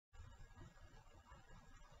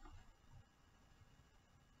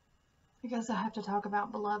I guess I have to talk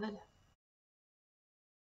about Beloved.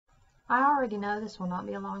 I already know this will not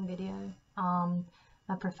be a long video.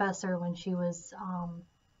 My professor, when she was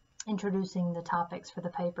introducing the topics for the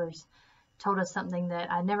papers, told us something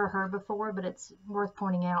that I'd never heard before, but it's worth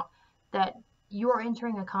pointing out, that you are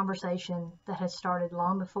entering a conversation that has started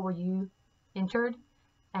long before you entered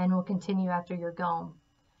and will continue after you're gone.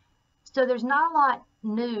 So there's not a lot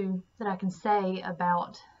new that I can say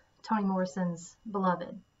about Toni Morrison's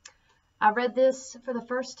Beloved. I read this for the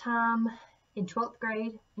first time in 12th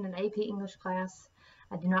grade in an AP English class.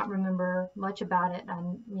 I do not remember much about it.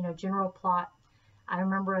 General plot. I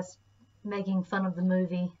remember us making fun of the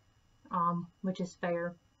movie, which is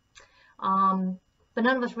fair. But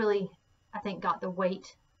none of us really, I think, got the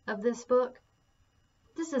weight of this book.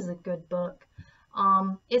 This is a good book.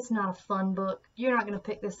 It's not a fun book. You're not going to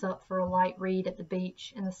pick this up for a light read at the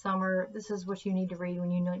beach in the summer. This is what you need to read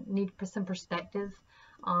when you need some perspective,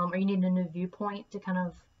 or you need a new viewpoint to kind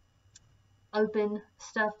of open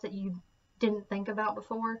stuff that you didn't think about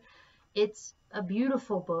before. It's a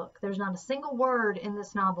beautiful book. There's not a single word in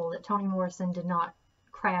this novel that Toni Morrison did not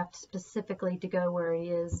craft specifically to go where it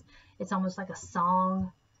is. It's almost like a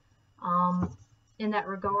song in that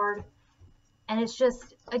regard. And it's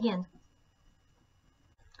just, again,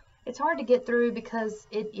 it's hard to get through because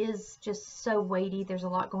it is just so weighty. There's a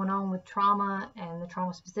lot going on with trauma, and the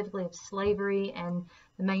trauma specifically of slavery. And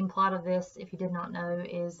the main plot of this, if you did not know,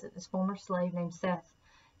 is that this former slave named Seth,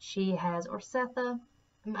 she has, or Setha,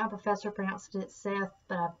 my professor pronounced it Seth,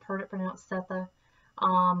 but I've heard it pronounced Setha.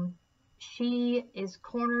 She is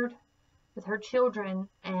cornered with her children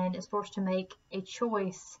and is forced to make a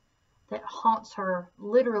choice that haunts her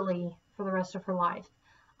literally for the rest of her life.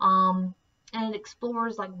 And it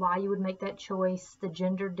explores like why you would make that choice, the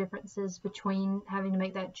gender differences between having to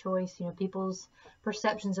make that choice, people's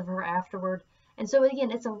perceptions of her afterward. And so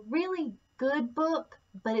again, it's a really good book,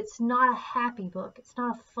 but it's not a happy book. It's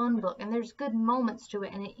not a fun book. And there's good moments to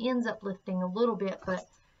it, and it ends uplifting a little bit, but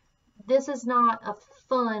this is not a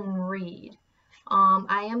fun read.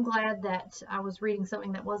 I am glad that I was reading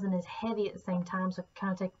something that wasn't as heavy at the same time, so I could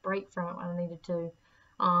kind of take a break from it when I needed to.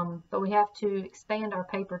 But we have to expand our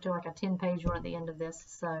paper to like a 10-page one at the end of this.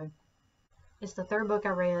 So it's the third book I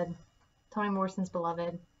read, Toni Morrison's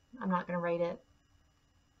Beloved. I'm not going to rate it.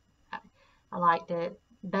 I liked it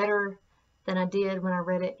better than I did when I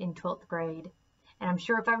read it in 12th grade. And I'm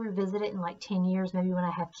sure if I revisit it in like 10 years, maybe when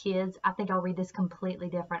I have kids, I think I'll read this completely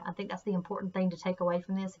different. I think that's the important thing to take away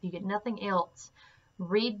from this. If you get nothing else,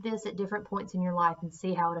 read this at different points in your life and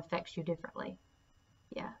see how it affects you differently.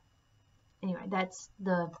 Yeah. Anyway, that's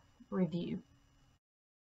the review.